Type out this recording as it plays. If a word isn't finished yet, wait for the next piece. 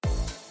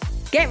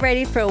Get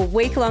ready for a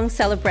week-long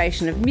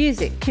celebration of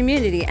music,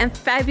 community and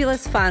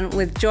fabulous fun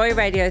with Joy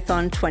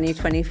Radiothon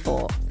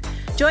 2024.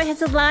 Joy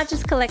has the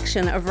largest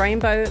collection of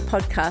rainbow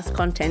podcast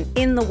content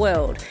in the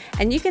world,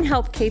 and you can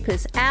help keep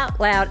us out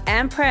loud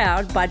and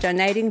proud by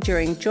donating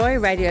during Joy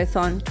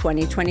Radiothon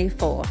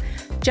 2024.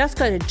 Just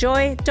go to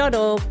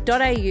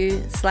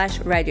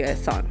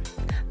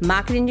joy.org.au/radiothon.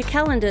 Mark it in your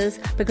calendars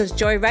because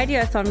Joy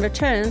Radiothon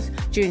returns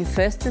June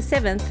 1st to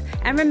 7th,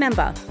 and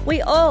remember,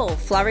 we all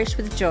flourish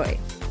with joy.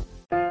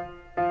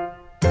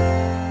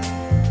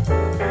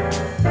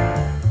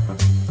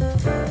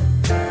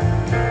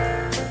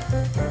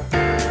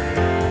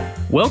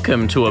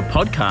 Welcome to a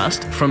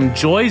podcast from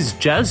Joy's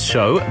jazz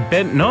show,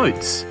 Bent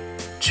Notes.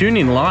 Tune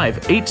in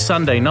live each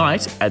Sunday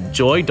night at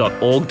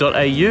joy.org.au.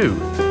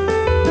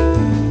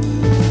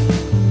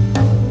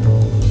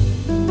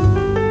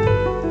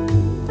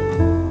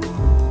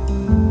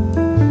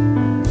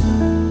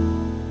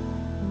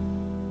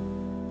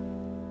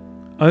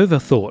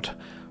 Overthought,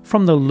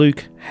 from the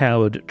Luke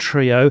Howard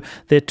Trio,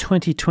 their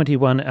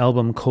 2021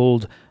 album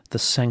called The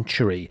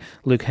Sanctuary.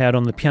 Luke Howard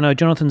on the piano,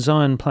 Jonathan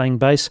Zion playing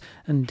bass,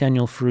 and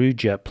Daniel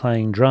Ferrugia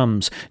playing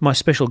drums. My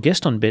special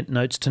guest on Bent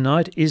Notes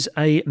tonight is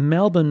a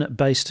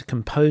Melbourne-based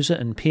composer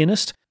and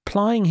pianist,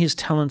 plying his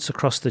talents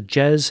across the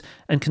jazz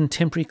and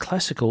contemporary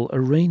classical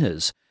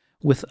arenas.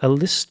 With a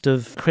list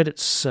of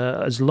credits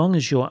as long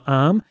as your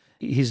arm,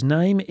 his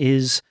name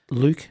is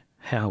Luke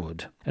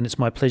Howard. And it's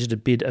my pleasure to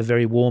bid a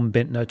very warm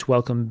Bent Notes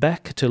welcome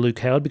back to Luke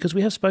Howard, because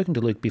we have spoken to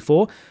Luke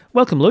before.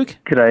 Welcome, Luke.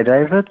 G'day,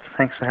 David.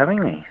 Thanks for having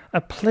me. A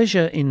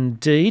pleasure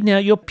indeed. Now,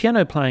 your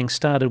piano playing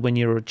started when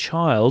you were a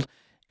child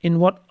in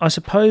what I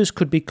suppose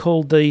could be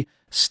called the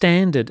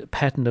standard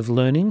pattern of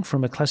learning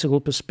from a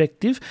classical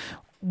perspective.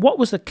 What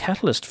was the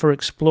catalyst for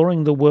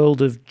exploring the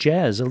world of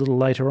jazz a little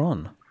later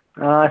on?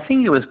 I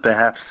think it was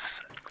perhaps,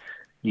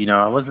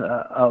 I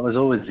was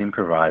always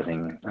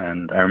improvising,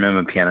 and I remember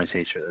a piano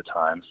teacher at the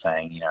time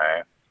saying,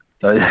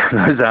 those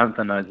aren't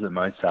the notes that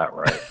Mozart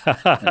wrote.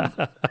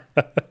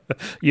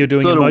 You're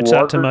doing a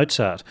Mozart to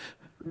Mozart.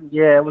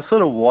 Yeah, it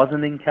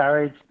wasn't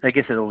encouraged. I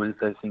guess those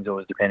things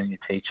always depend on your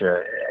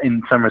teacher.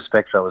 In some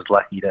respects, I was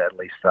lucky to at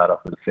least start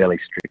off with a fairly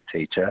strict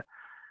teacher.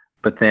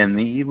 But then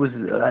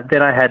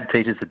then I had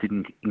teachers that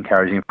didn't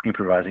encourage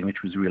improvising,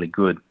 which was really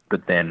good.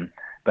 But then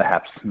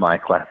perhaps my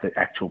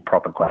actual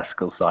proper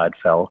classical side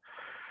fell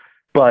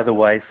by the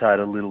wayside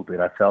a little bit.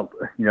 I felt,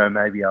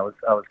 maybe I was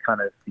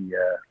kind of the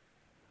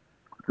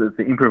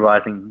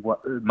improvising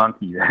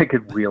monkey that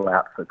could wheel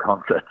out for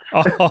concerts.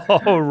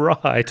 Oh,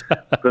 right.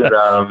 But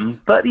then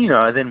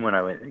when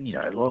I went,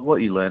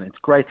 what you learn, it's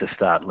great to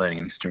start learning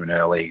an instrument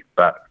early,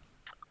 but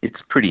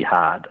it's pretty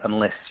hard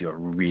unless you're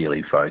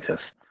really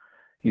focused.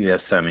 You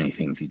have so many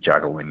things you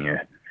juggle when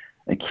you're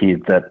a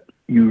kid that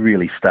you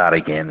really start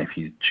again if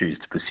you choose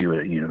to pursue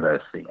it at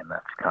university, and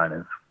that's kind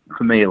of,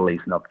 for me at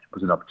least,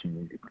 was an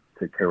opportunity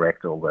to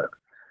correct all the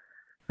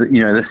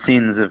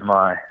sins of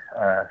my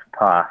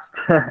past,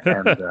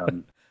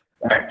 and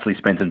I actually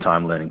spent some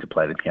time learning to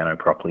play the piano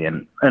properly,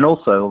 and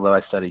also, although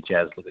I studied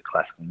jazz, look at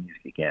classical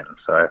music again.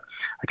 So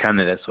I came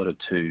to that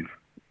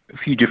a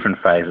few different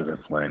phases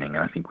of learning.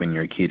 I think when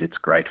you're a kid, it's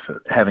great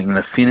for having an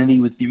affinity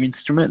with your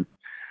instrument.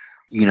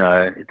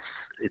 It's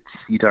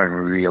you don't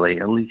really,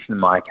 at least in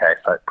my case,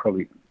 I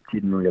probably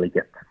didn't really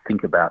get to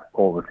think about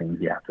all the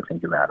things you have to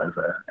think about as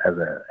a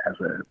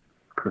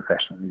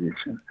professional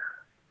musician.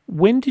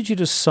 When did you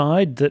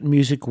decide that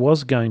music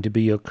was going to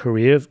be your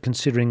career,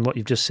 considering what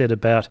you've just said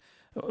about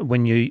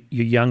when you're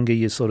younger,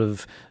 you sort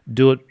of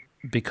do it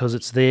because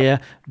it's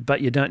there,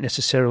 but you don't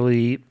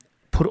necessarily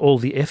put all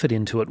the effort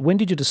into it? When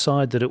did you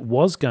decide that it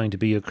was going to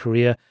be your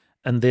career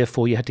and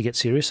therefore you had to get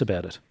serious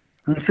about it?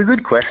 It's a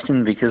good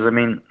question because,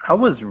 I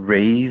was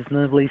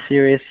reasonably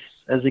serious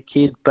as a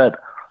kid, but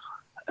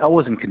I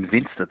wasn't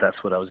convinced that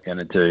that's what I was going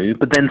to do.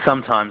 But then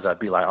sometimes I'd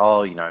be like,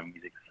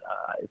 music's,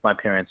 if my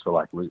parents were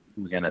like, we're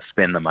going to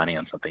spend the money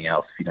on something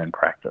else if you don't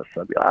practice,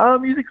 I'd be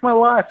like, music's my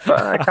life.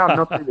 I can't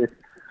not do this.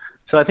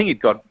 So I think it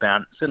got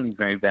certainly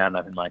very bound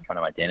up in my kind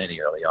of identity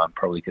early on,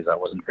 probably because I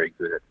wasn't very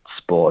good at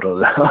sport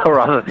or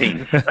other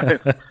things. So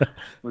it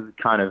was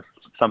kind of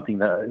something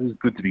that it was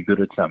good to be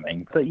good at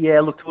something. But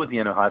yeah, look, towards the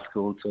end of high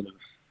school, sort of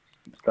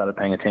started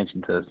paying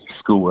attention to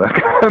schoolwork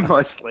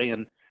mostly,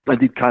 and I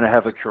did kind of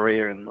have a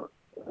career in the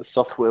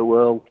software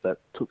world that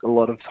took a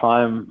lot of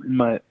time in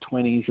my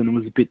 20s, and it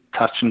was a bit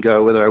touch and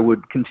go whether I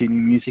would continue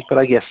music. But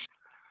I guess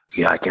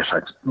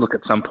I'd look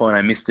at some point.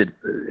 I missed it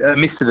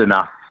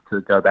enough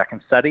to go back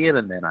and study it,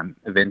 and then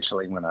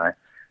eventually, when I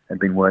had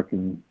been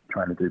working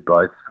trying to do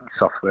both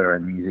software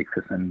and music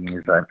for some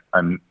years,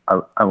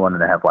 I wanted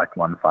to have like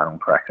one final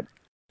crack at it.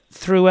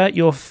 Throughout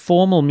your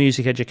formal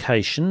music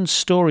education,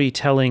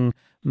 storytelling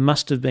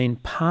must have been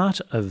part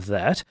of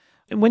that.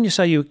 And when you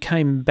say you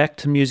came back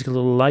to music a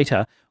little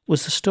later,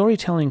 was the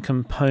storytelling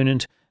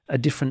component a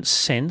different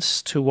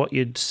sense to what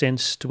you'd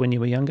sensed when you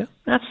were younger?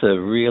 That's a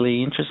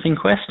really interesting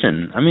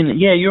question.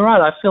 Yeah, you're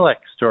right. I feel like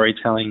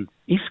storytelling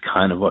is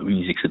kind of what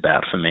music's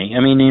about for me.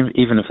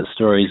 Even if the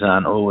stories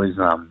aren't always,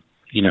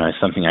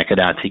 something I could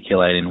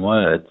articulate in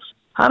words,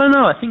 I don't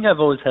know. I think I've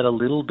always had a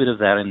little bit of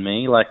that in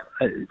me, like,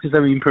 because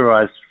I've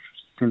improvised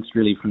since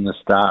really from the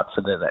start,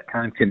 so that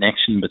kind of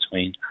connection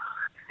between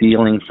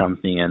feeling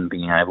something and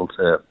being able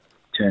to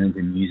turn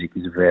into music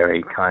is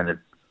very kind of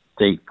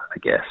deep, I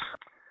guess.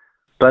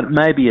 But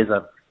maybe as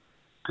I've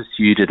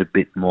pursued it a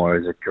bit more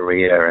as a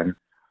career, and,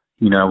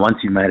 you know, once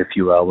you've made a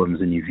few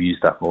albums and you've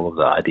used up all of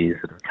the ideas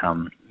that have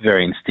come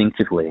very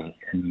instinctively,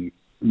 and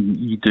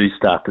you do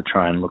start to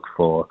try and look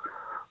for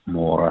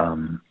more,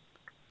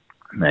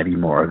 maybe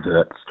more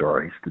overt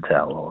stories to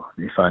tell, or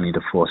if only to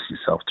force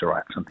yourself to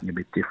write something a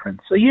bit different.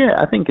 So yeah,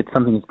 I think it's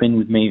something that's been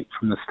with me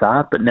from the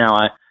start, but now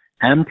I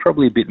am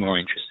probably a bit more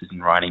interested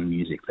in writing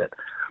music that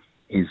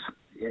is,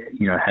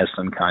 you know, has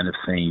some kind of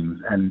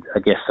theme, and I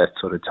guess that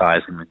sort of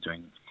ties in with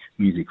doing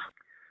music,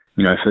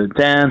 you know, for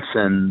dance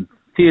and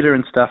theatre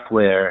and stuff,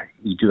 where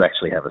you do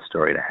actually have a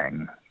story to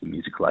hang the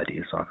musical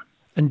ideas on.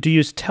 And do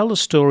you tell a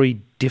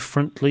story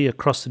differently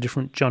across the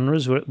different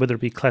genres, whether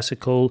it be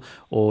classical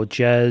or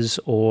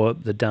jazz or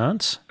the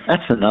dance?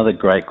 That's another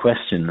great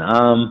question.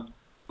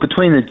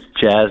 Between the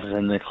jazz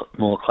and the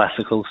more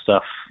classical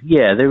stuff,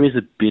 yeah, there is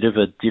a bit of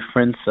a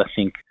difference. I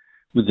think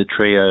with the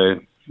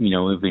trio, you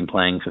know, we've been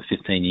playing for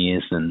 15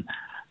 years, and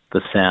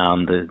the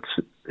sound, it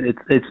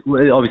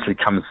obviously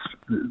comes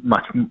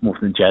much more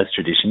from the jazz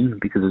tradition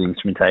because of the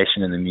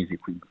instrumentation and the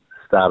music we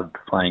started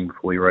playing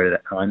before we wrote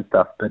that kind of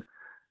stuff, but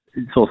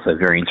it's also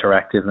very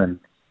interactive, and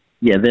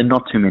yeah, there are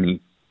not too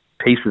many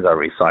pieces I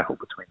recycle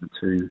between the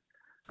two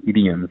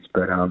idioms,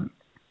 but I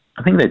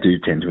think they do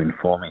tend to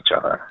inform each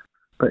other.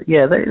 But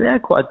yeah, they're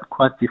quite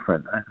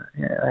different.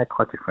 Yeah, they're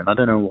quite different. I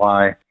don't know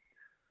why.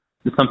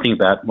 There's something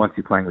about once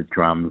you're playing with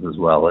drums as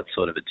well, it's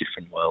sort of a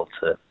different world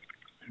to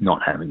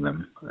not having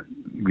them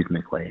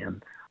rhythmically,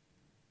 and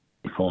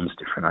it forms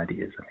different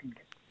ideas, I think.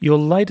 Your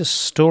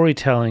latest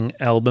storytelling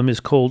album is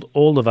called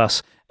All of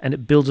Us, and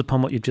it builds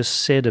upon what you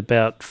just said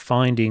about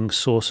finding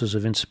sources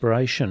of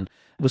inspiration.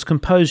 It was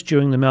composed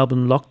during the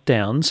Melbourne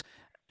lockdowns,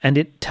 and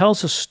it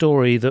tells a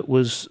story that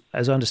was,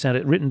 as I understand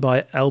it, written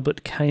by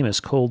Albert Camus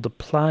called The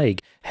Plague.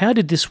 How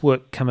did this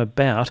work come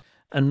about,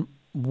 and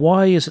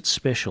why is it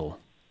special?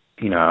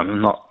 You know,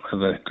 I'm not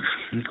the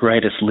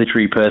greatest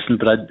literary person,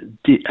 but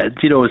I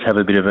did always have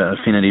a bit of an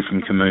affinity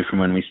from Camus from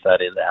when we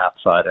studied The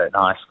Outsider in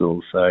high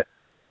school, so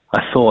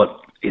I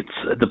thought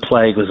The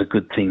Plague was a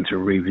good thing to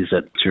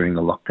revisit during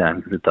the lockdown,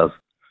 because it does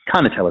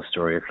kind of tell a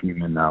story of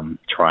human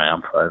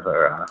triumph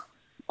over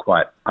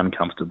quite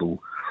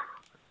uncomfortable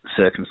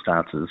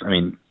circumstances. I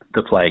mean,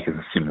 The Plague is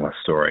a similar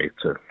story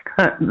to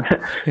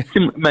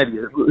maybe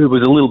it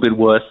was a little bit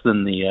worse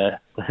than the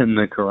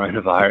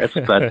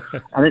coronavirus, but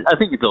I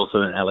think it's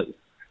also I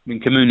mean,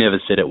 Camus never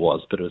said it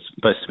was, but it was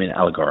supposed to be an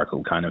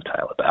allegorical kind of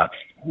tale about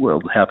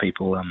how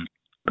people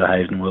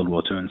behaved in World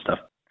War II and stuff.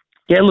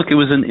 Yeah, look, it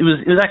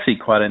was actually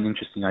quite an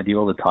interesting idea.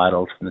 All the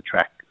titles from the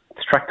track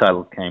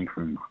titles came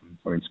from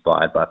or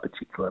inspired by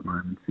particular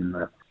moments in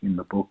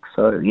the book.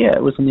 So yeah,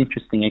 it was an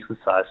interesting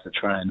exercise to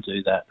try and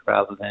do that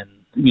rather than,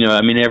 you know,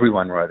 I mean,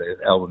 everyone wrote an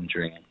album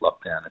during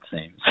lockdown, it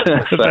seems.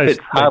 So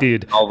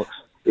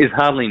it's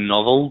hardly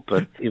novel,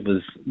 but it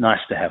was nice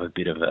to have a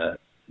bit of a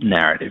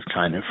narrative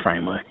kind of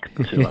framework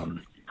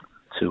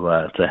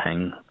to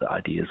hang the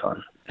ideas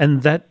on.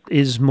 And that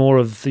is more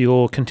of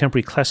your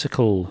contemporary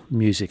classical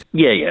music?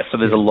 Yeah. So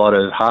there's a lot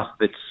of half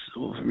of it's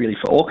really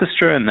for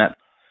orchestra, and that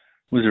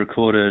was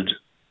recorded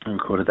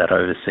that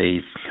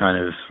overseas kind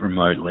of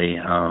remotely.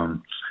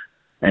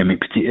 I mean,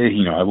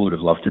 you know, I would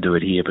have loved to do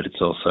it here, but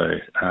it's also,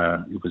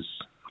 it was,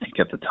 I think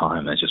at the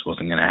time, that just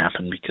wasn't going to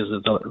happen because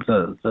of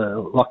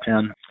the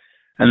lockdown.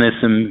 And there's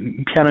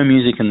some piano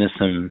music and there's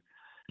some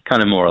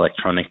kind of more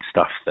electronic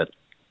stuff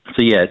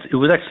so yeah, it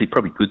was actually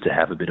probably good to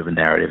have a bit of a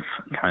narrative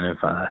kind of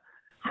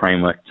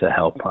framework to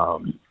help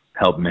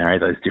marry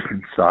those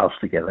different styles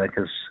together,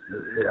 because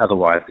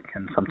otherwise it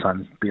can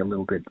sometimes be a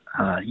little bit,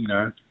 you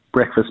know,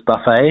 breakfast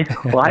buffet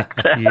like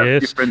to have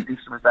different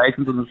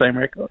instrumentations on the same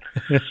record.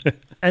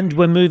 And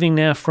we're moving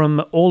now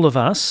from All of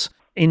Us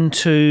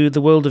into the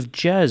world of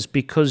jazz,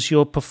 because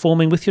you're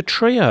performing with your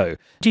trio.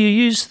 Do you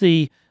use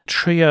the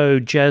trio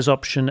jazz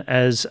option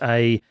as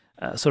a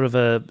sort of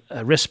a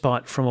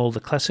respite from all the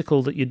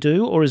classical that you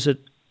do, or is it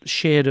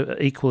shared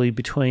equally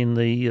between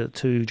the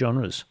two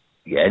genres?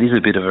 Yeah, it is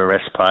a bit of a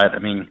respite. I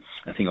mean,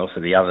 I think also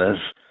the others,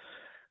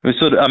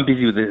 I'm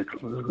busy with it.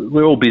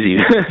 We're all busy,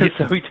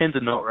 so we tend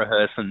to not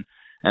rehearse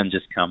and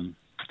just come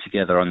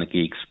together on the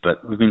gigs.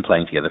 But we've been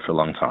playing together for a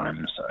long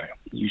time, so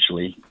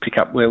usually pick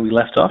up where we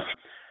left off.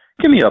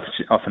 Give me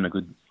often a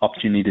good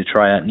opportunity to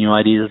try out new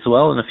ideas as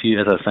well. And a few,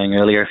 as I was saying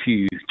earlier, a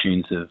few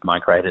tunes have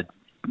migrated,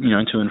 you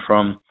know, to and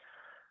from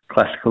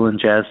classical and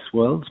jazz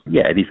worlds.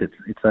 Yeah, it is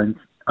its own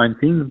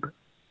thing. But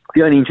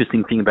the only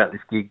interesting thing about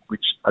this gig,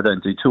 which I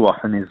don't do too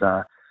often, is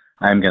I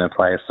am going to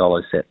play a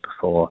solo set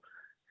before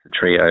the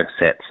trio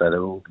set, so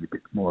there will be a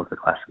bit more of the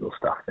classical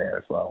stuff there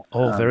as well.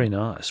 Oh, very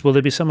nice. Will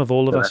there be some of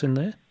All of Us in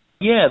there?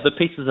 Yeah, the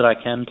pieces that I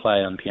can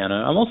play on piano.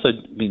 I'm also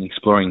been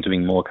exploring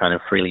doing more kind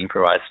of freely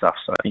improvised stuff,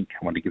 so I think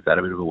I want to give that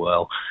a bit of a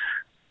whirl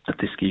at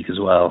this gig as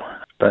well.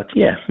 But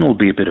yeah, it'll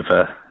be a bit of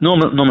a...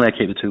 Normally I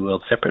keep the two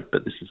worlds separate,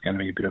 but this is going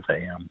to be a bit of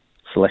a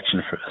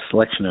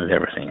selection of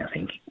everything, I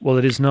think. Well,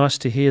 it is nice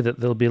to hear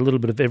that there'll be a little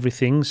bit of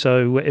everything,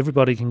 so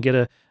everybody can get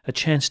a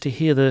chance to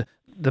hear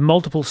the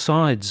multiple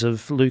sides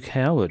of Luke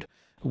Howard,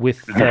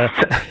 with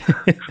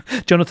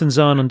Jonathan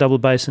Zion on double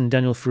bass and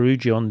Daniel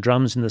Ferrugia on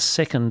drums in the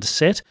second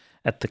set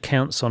at the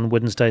Counts on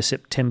Wednesday,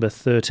 September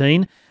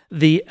 13.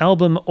 The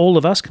album All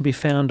of Us can be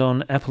found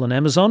on Apple and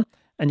Amazon,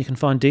 and you can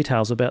find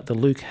details about the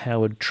Luke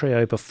Howard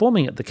Trio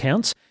performing at the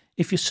Counts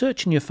if you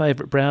search in your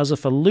favourite browser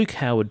for Luke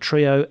Howard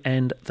Trio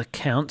and the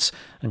Counts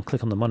and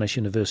click on the Monash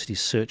University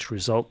search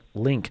result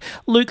link.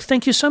 Luke,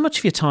 thank you so much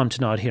for your time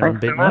tonight here on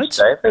Bent Notes.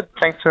 David.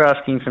 Thanks for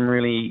asking some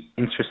really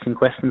interesting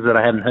questions that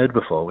I hadn't heard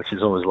before, which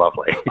is always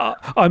lovely.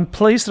 I'm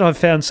pleased that I've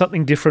found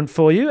something different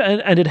for you,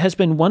 and it has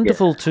been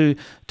wonderful to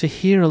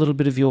hear a little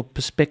bit of your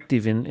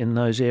perspective in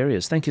those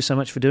areas. Thank you so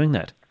much for doing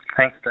that.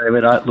 Thanks,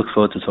 David. I look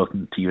forward to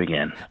talking to you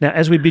again. Now,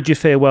 as we bid you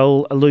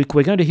farewell, Luke,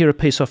 we're going to hear a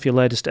piece off your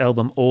latest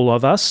album, All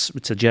of Us.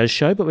 It's a jazz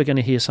show, but we're going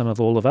to hear some of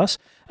All of Us,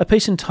 a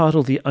piece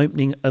entitled The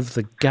Opening of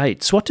the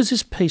Gates. What does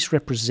this piece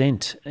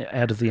represent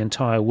out of the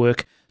entire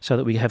work so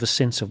that we have a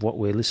sense of what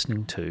we're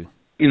listening to?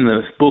 In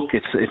the book,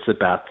 it's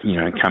about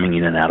coming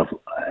in and out of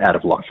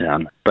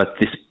lockdown. But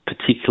this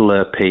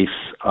particular piece,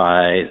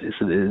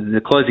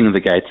 the closing of the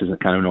gates is a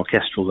kind of an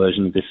orchestral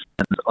version of this.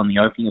 And on the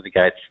opening of the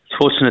gates,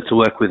 fortunate to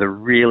work with a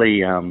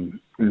really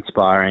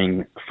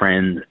inspiring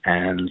friend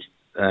and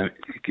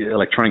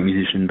electronic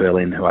musician in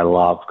Berlin who I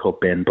love, called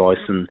Ben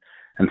Boyson.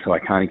 And so I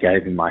kind of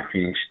gave him my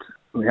finished,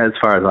 as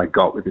far as I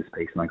got with this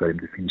piece, and I got him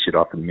to finish it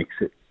off and mix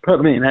it. But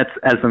I mean, that's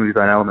as some of his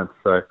own elements.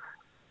 So I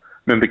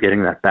remember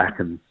getting that back,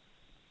 and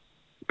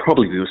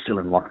probably we were still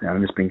in lockdown,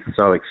 and just being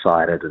so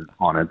excited and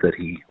honoured that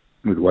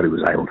with what he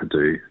was able to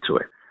do to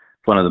it.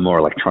 It's one of the more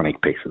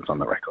electronic pieces on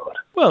the record.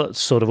 Well, it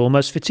sort of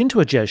almost fits into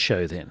a jazz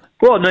show then.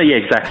 Well, no, yeah,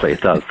 exactly,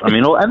 it does. I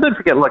mean, and don't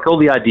forget, all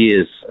the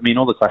ideas,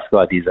 all the classical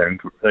ideas,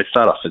 they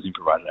start off as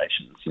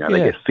improvisations. They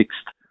get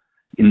fixed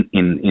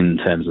in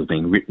terms of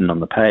being written on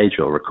the page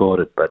or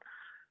recorded, but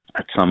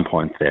at some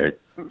point they're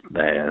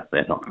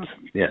not.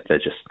 Yeah, they're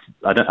just.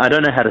 I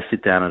don't know how to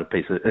sit down with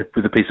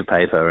a piece of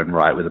paper and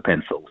write with a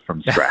pencil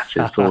from scratch.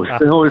 It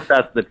always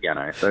starts at the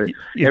piano. So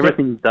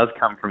everything does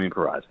come from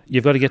improvising.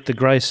 You've got to get the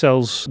grey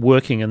cells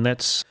working, and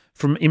that's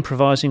from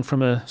improvising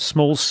from a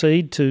small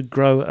seed to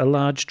grow a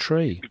large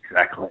tree.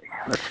 Exactly.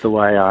 That's the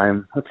way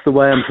I'm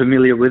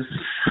familiar with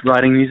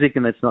writing music,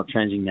 and that's not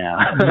changing now.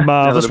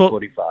 Marvellous. Well,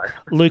 45.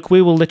 Luke,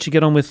 we will let you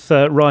get on with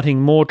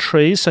writing more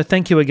trees. So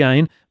thank you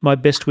again. My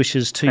best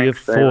wishes to you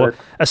for David.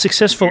 A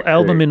successful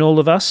album in All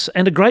of Us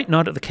and a great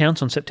night at the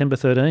Counts on September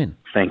 13.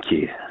 Thank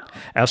you.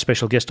 Our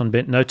special guest on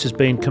Bent Notes has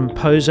been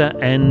composer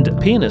and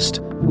pianist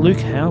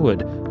Luke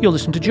Howard. You're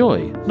listening to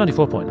Joy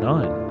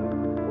 94.9.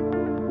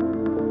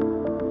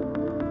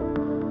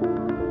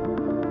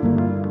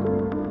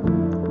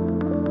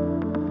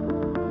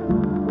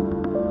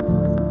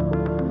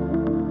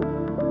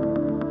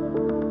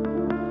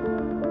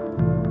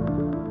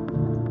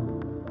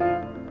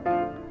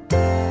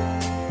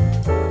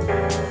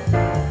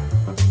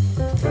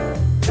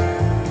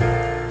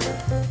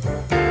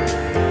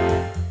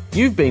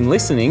 You've been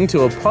listening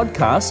to a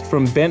podcast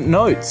from Bent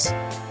Notes.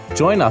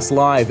 Join us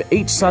live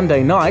each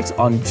Sunday night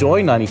on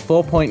Joy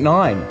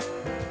 94.9.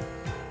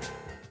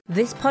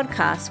 This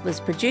podcast was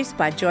produced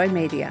by Joy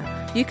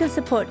Media. You can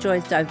support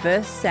Joy's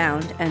diverse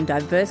sound and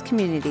diverse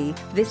community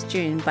this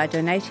June by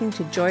donating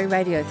to Joy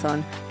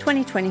Radiothon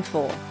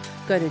 2024.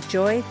 Go to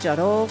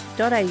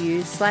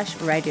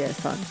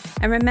joy.org.au/radiothon.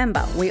 And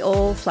remember, we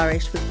all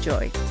flourish with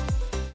joy.